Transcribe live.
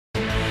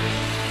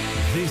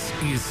This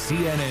is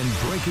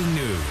CNN Breaking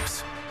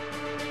News.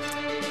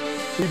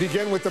 We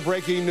begin with the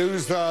breaking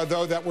news,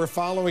 though, that we're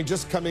following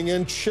just coming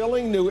in.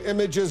 Chilling new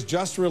images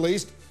just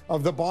released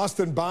of the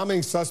Boston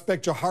bombing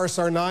suspect, Dzhokhar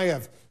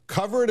Tsarnaev,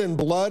 covered in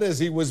blood as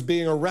he was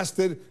being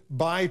arrested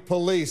by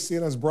police.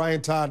 CNN's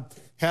Brian Todd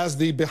has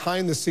the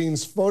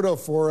behind-the-scenes photo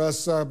for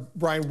us.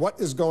 Brian, what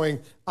is going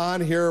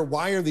on here?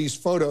 Why are these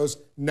photos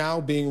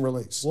now being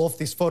released? Wolf,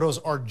 these photos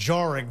are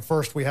jarring.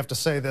 First, we have to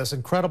say this.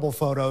 Incredible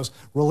photos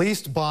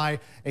released by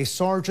a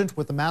sergeant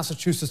with the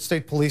Massachusetts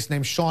State Police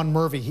named Sean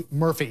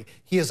Murphy.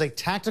 He is a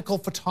tactical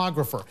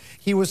photographer.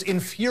 He was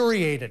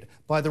infuriated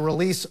by the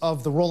release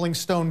of the Rolling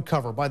Stone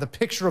cover, by the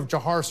picture of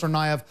Dzhokhar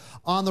Tsarnaev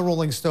on the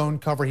Rolling Stone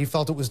cover. He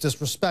felt it was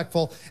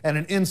disrespectful and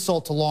an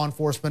insult to law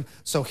enforcement.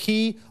 So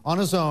he, on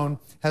his own,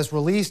 has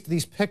released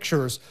these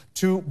pictures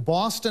to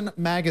Boston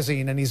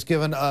Magazine, and he's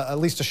given at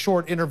least a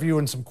short interview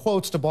and some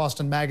quotes to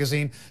Boston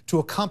Magazine to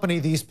accompany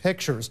these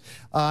pictures.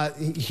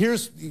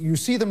 You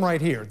see them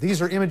right here.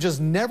 These are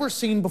images never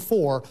seen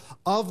before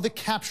of the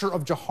capture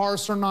of Dzhokhar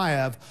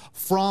Tsarnaev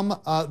from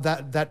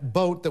that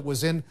boat that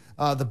was in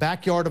the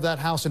backyard of that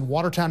house in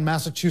Watertown,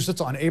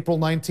 Massachusetts on April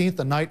 19th,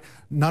 a night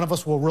none of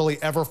us will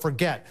really ever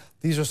forget.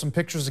 These are some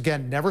pictures,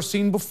 again, never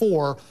seen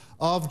before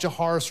of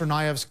Dzhokhar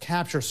Tsarnaev's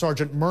capture.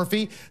 Sergeant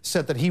Murphy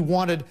said that he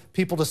wanted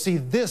people to see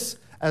this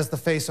as the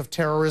face of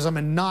terrorism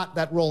and not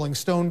that Rolling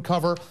Stone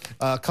cover.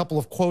 A couple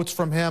of quotes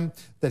from him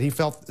that he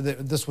felt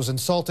that this was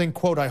insulting.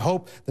 Quote, "I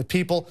hope that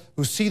people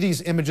who see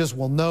these images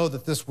will know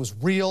that this was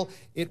real.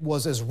 It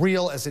was as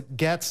real as it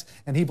gets."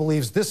 And he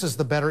believes this is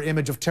the better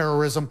image of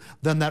terrorism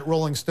than that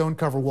Rolling Stone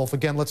cover, Wolf.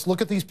 Again, let's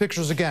look at these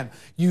pictures again.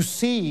 You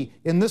see,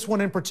 in this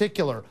one in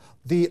particular,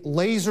 the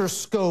laser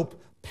scope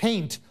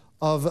paint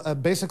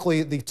of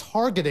basically the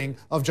targeting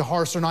of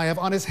Dzhokhar Tsarnaev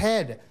on his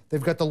head.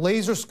 They've got the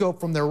laser scope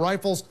from their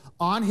rifles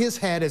on his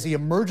head as he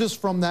emerges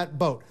from that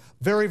boat.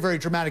 Very, very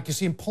dramatic. You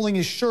see him pulling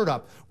his shirt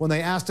up when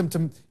they asked him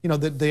to,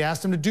 they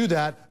asked him to do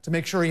that to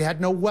make sure he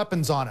had no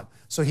weapons on him.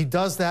 So he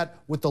does that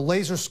with the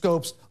laser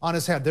scopes on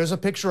his head. There's a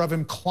picture of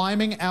him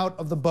climbing out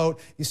of the boat.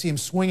 You see him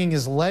swinging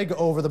his leg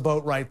over the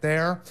boat right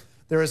there.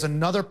 There is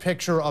another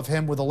picture of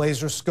him with a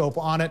laser scope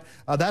on it.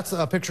 That's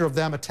a picture of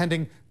them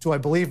attending to, I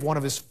believe, one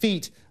of his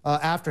feet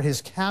after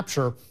his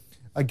capture.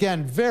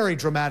 Again, very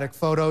dramatic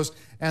photos.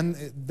 And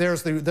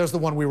there's the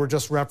one we were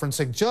just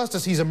referencing. Just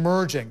as he's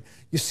emerging,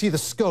 you see the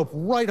scope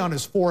right on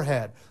his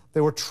forehead.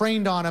 They were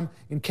trained on him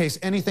in case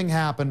anything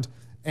happened.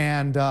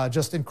 And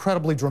just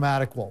incredibly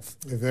dramatic, Wolf.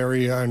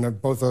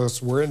 And both of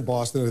us were in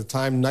Boston at the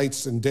time,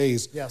 nights and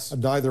days. Yes.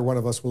 Neither one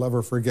of us will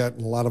ever forget,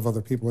 and a lot of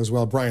other people as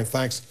well. Brian,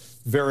 thanks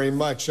very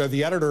much.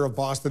 The editor of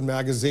Boston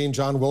Magazine,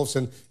 John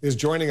Wolfson, is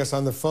joining us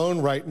on the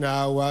phone right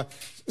now.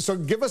 So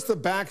give us the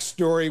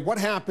backstory. What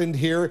happened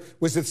here?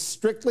 Was it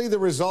strictly the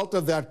result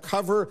of that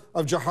cover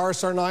of Dzhokhar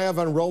Tsarnaev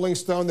on Rolling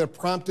Stone that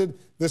prompted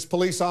this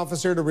police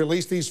officer to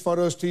release these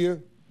photos to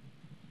you?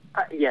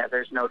 Yeah,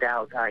 there's no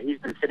doubt. He's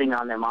been sitting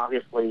on them,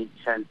 obviously,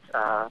 since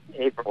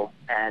April,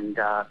 and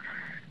I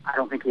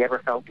don't think he ever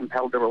felt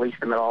compelled to release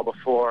them at all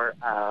before.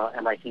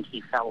 And I think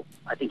he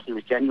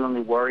was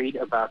genuinely worried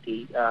about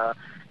the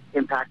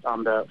impact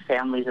on the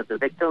families of the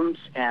victims,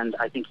 and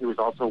I think he was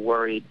also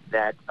worried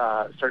that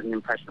certain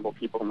impressionable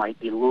people might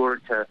be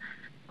lured to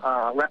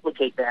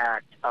replicate the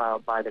act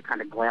by the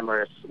kind of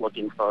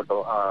glamorous-looking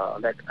photo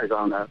that is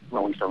on the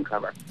Rolling Stone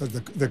cover.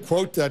 The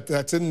quote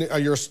that's in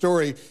your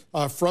story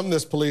from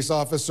this police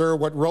officer: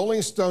 "What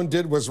Rolling Stone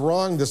did was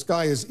wrong. This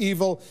guy is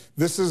evil.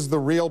 This is the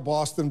real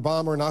Boston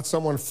bomber, not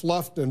someone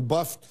fluffed and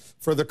buffed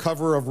for the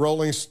cover of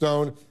Rolling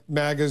Stone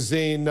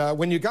magazine."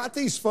 When you got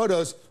these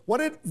photos, what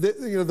did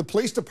the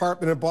police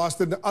department in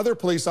Boston, other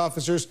police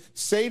officers,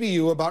 say to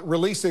you about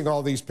releasing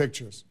all these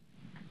pictures?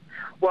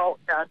 Well,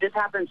 this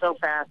happened so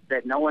fast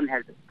that no one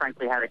has,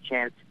 frankly, had a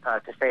chance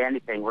to say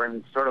anything. We're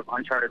in sort of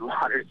uncharted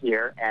waters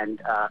here,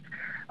 and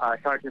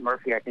Sergeant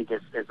Murphy, I think,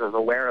 is as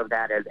aware of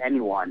that as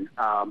anyone.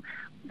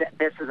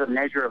 This is a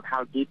measure of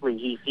how deeply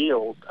he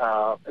feels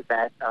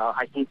that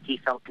I think he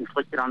felt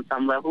conflicted on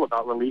some level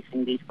about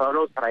releasing these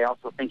photos, but I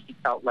also think he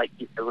felt like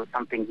it was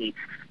something he,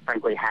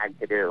 frankly, had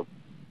to do.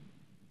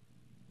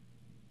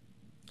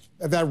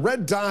 That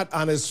red dot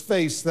on his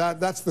face, that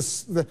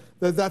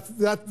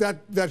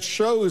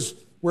shows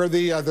where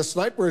the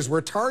snipers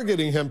were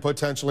targeting him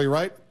potentially,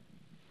 right?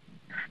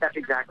 That's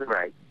exactly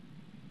right.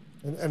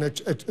 And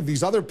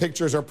these other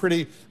pictures are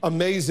pretty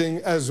amazing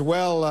as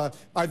well.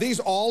 Are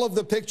these all of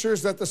the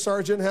pictures that the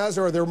sergeant has,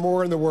 or are there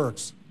more in the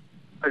works?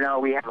 No,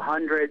 we have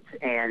hundreds,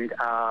 and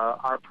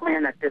our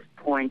plan at this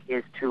point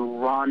is to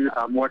run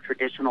a more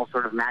traditional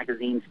sort of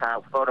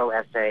magazine-style photo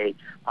essay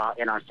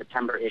in our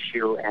September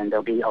issue, and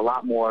there'll be a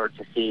lot more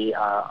to see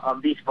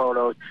of these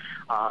photos.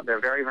 They're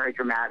very, very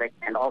dramatic,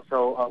 and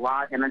also a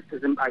lot, and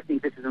I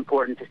think this is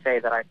important to say,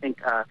 that I think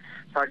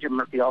Sergeant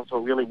Murphy also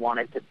really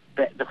wanted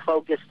the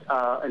focus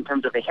in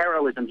terms of the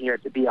heroism here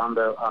to be on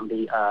the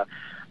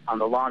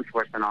law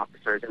enforcement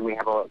officers, and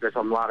there's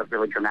a lot of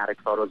really dramatic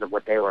photos of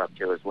what they were up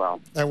to as well.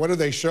 And what do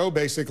they show,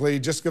 basically?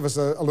 Just give us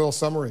a little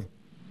summary.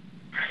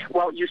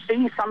 Well, you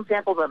see some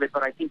samples of it,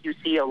 but I think you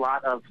see a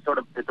lot of sort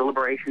of the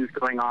deliberations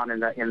going on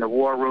in the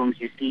war rooms.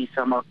 You see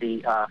some of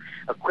the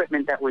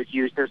equipment that was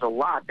used. There's a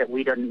lot that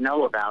we didn't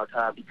know about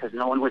because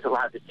no one was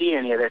allowed to see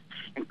any of this,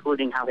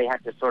 including how they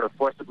had to sort of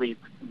forcibly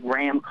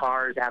ram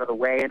cars out of the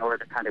way in order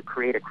to kind of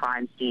create a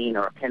crime scene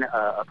or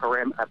a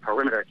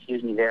perimeter,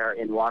 there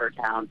in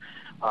Watertown.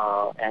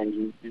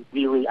 And you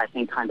really, I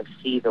think, kind of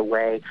see the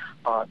way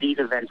these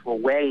events were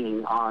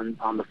weighing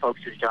on the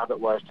folks whose job it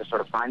was to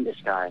sort of find this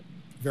guy.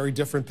 Very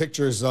different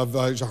pictures of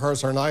Dzhokhar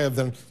Tsarnaev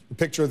than the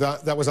picture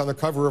that was on the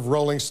cover of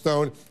Rolling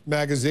Stone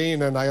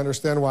magazine, and I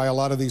understand why a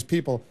lot of these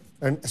people,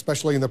 and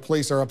especially in the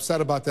police, are upset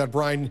about that.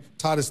 Brian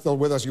Todd is still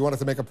with us. You wanted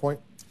to make a point?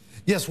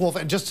 Yes, Wolf,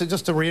 and just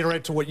to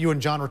reiterate to what you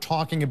and John were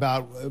talking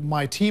about,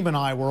 my team and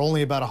I were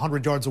only about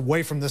 100 yards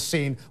away from this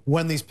scene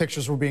when these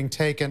pictures were being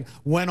taken,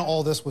 when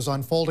all this was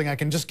unfolding. I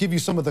can just give you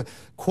some of the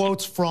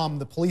quotes from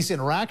the police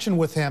interaction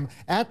with him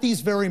at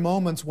these very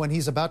moments when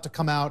he's about to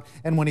come out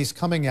and when he's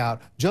coming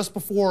out. Just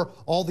before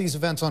all these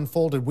events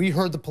unfolded, we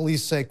heard the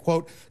police say,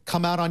 quote,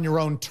 "Come out on your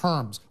own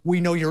terms. We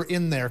know you're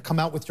in there. Come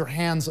out with your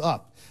hands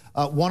up."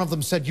 One of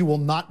them said, "You will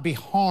not be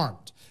harmed."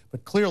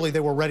 But clearly they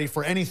were ready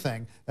for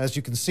anything, as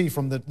you can see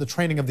from the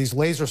training of these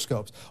laser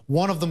scopes.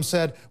 One of them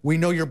said, "We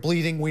know you're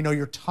bleeding, we know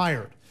you're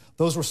tired."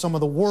 Those were some of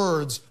the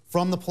words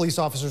from the police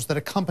officers that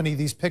accompany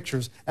these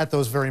pictures at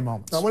those very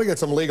moments. I want to get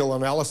some legal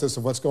analysis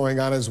of what's going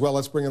on as well.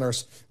 Let's bring in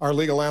our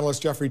legal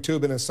analyst, Jeffrey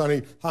Toobin and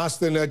Sunny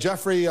Hostin.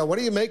 Jeffrey, what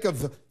do you make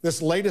of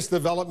this latest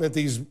development,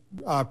 these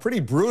pretty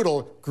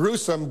brutal,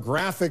 gruesome,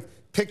 graphic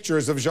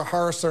pictures of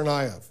Dzhokhar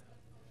Tsarnaev?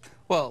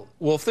 Well,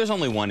 if there's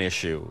only one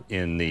issue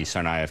in the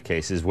Tsarnaev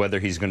case is whether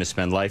he's going to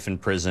spend life in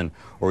prison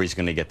or he's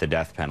going to get the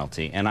death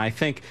penalty. And I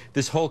think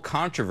this whole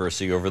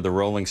controversy over the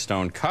Rolling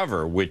Stone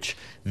cover, which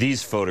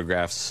these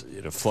photographs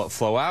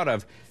flow out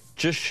of,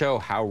 just show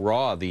how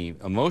raw the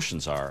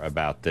emotions are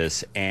about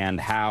this and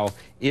how,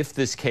 if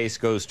this case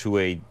goes to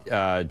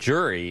a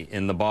jury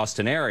in the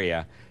Boston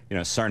area,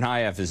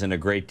 Tsarnaev is in a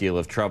great deal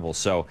of trouble.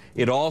 So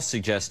it all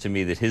suggests to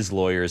me that his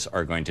lawyers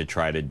are going to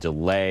try to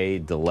delay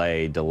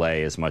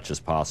as much as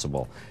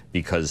possible,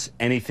 because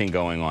anything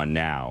going on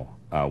now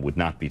would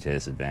not be to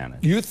his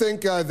advantage. You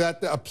think that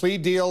a plea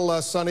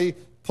deal, Sonny,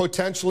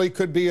 potentially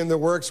could be in the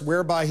works,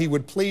 whereby he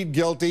would plead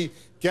guilty,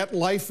 get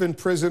life in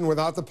prison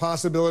without the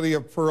possibility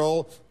of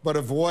parole, but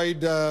avoid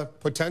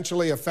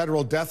potentially a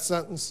federal death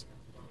sentence?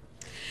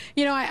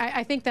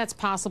 I think that's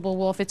possible,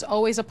 Wolf. It's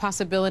always a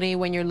possibility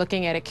when you're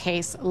looking at a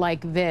case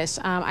like this.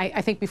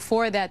 I think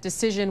before that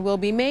decision will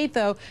be made,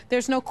 though,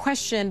 there's no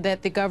question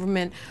that the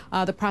government,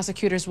 the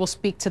prosecutors, will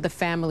speak to the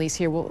families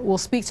here, will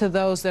speak to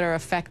those that are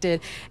affected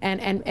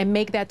and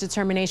make that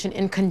determination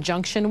in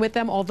conjunction with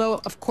them.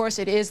 Although, of course,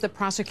 it is the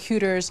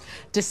prosecutor's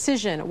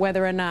decision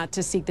whether or not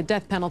to seek the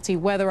death penalty,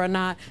 whether or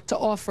not to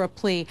offer a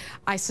plea.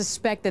 I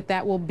suspect that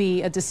that will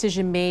be a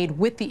decision made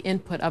with the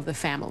input of the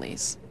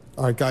families.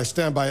 All right, guys,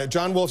 stand by.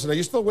 John Wolfson, are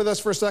you still with us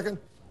for a second?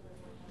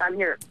 I'm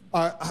here.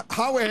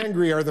 How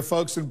angry are the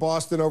folks in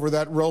Boston over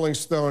that Rolling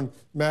Stone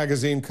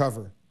magazine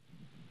cover?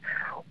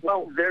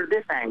 Well, they're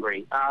this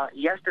angry.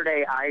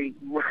 Yesterday, I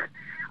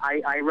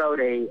wrote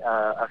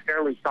a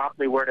fairly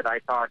softly worded, I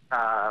thought,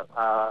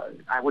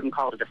 I wouldn't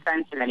call it a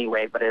defense in any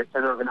way, but it's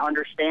sort of an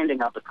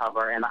understanding of the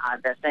cover, and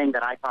saying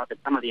that I thought that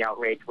some of the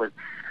outrage was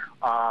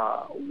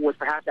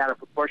perhaps out of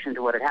proportion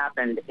to what had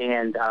happened,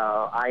 and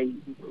I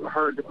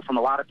heard from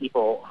a lot of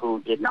people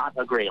who did not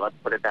agree, let's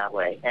put it that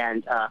way.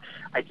 And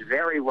it's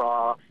very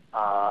raw.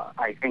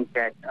 I think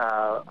that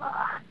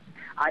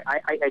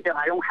I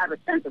don't have a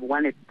sense of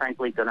when it's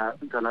frankly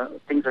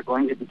things are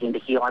going to begin to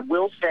heal. I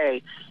will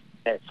say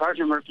that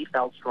Sergeant Murphy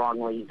felt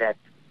strongly that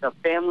the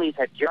families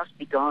had just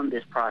begun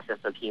this process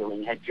of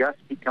healing, had just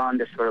begun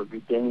to sort of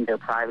regain their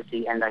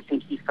privacy, and I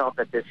think he felt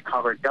that this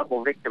cover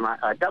doubly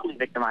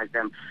victimized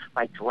them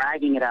by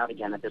dragging it out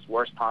again at this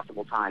worst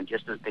possible time,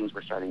 just as things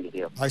were starting to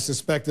heal. I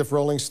suspect if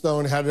Rolling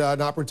Stone had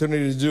an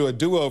opportunity to do a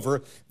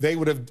do-over, they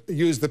would have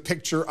used the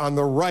picture on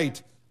the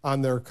right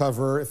on their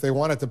cover if they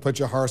wanted to put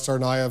Dzhokhar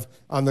Tsarnaev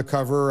on the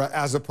cover,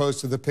 as opposed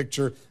to the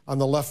picture on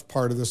the left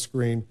part of the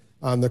screen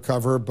on the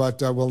cover,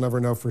 but we'll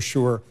never know for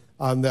sure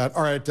on that.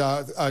 All right,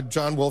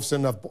 John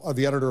Wolfson,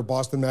 the editor of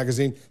Boston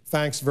Magazine,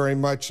 thanks very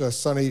much.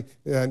 Sonny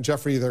and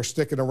Jeffrey, they're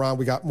sticking around.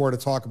 We got more to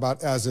talk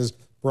about, as is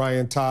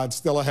Brian Todd.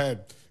 Still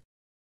ahead.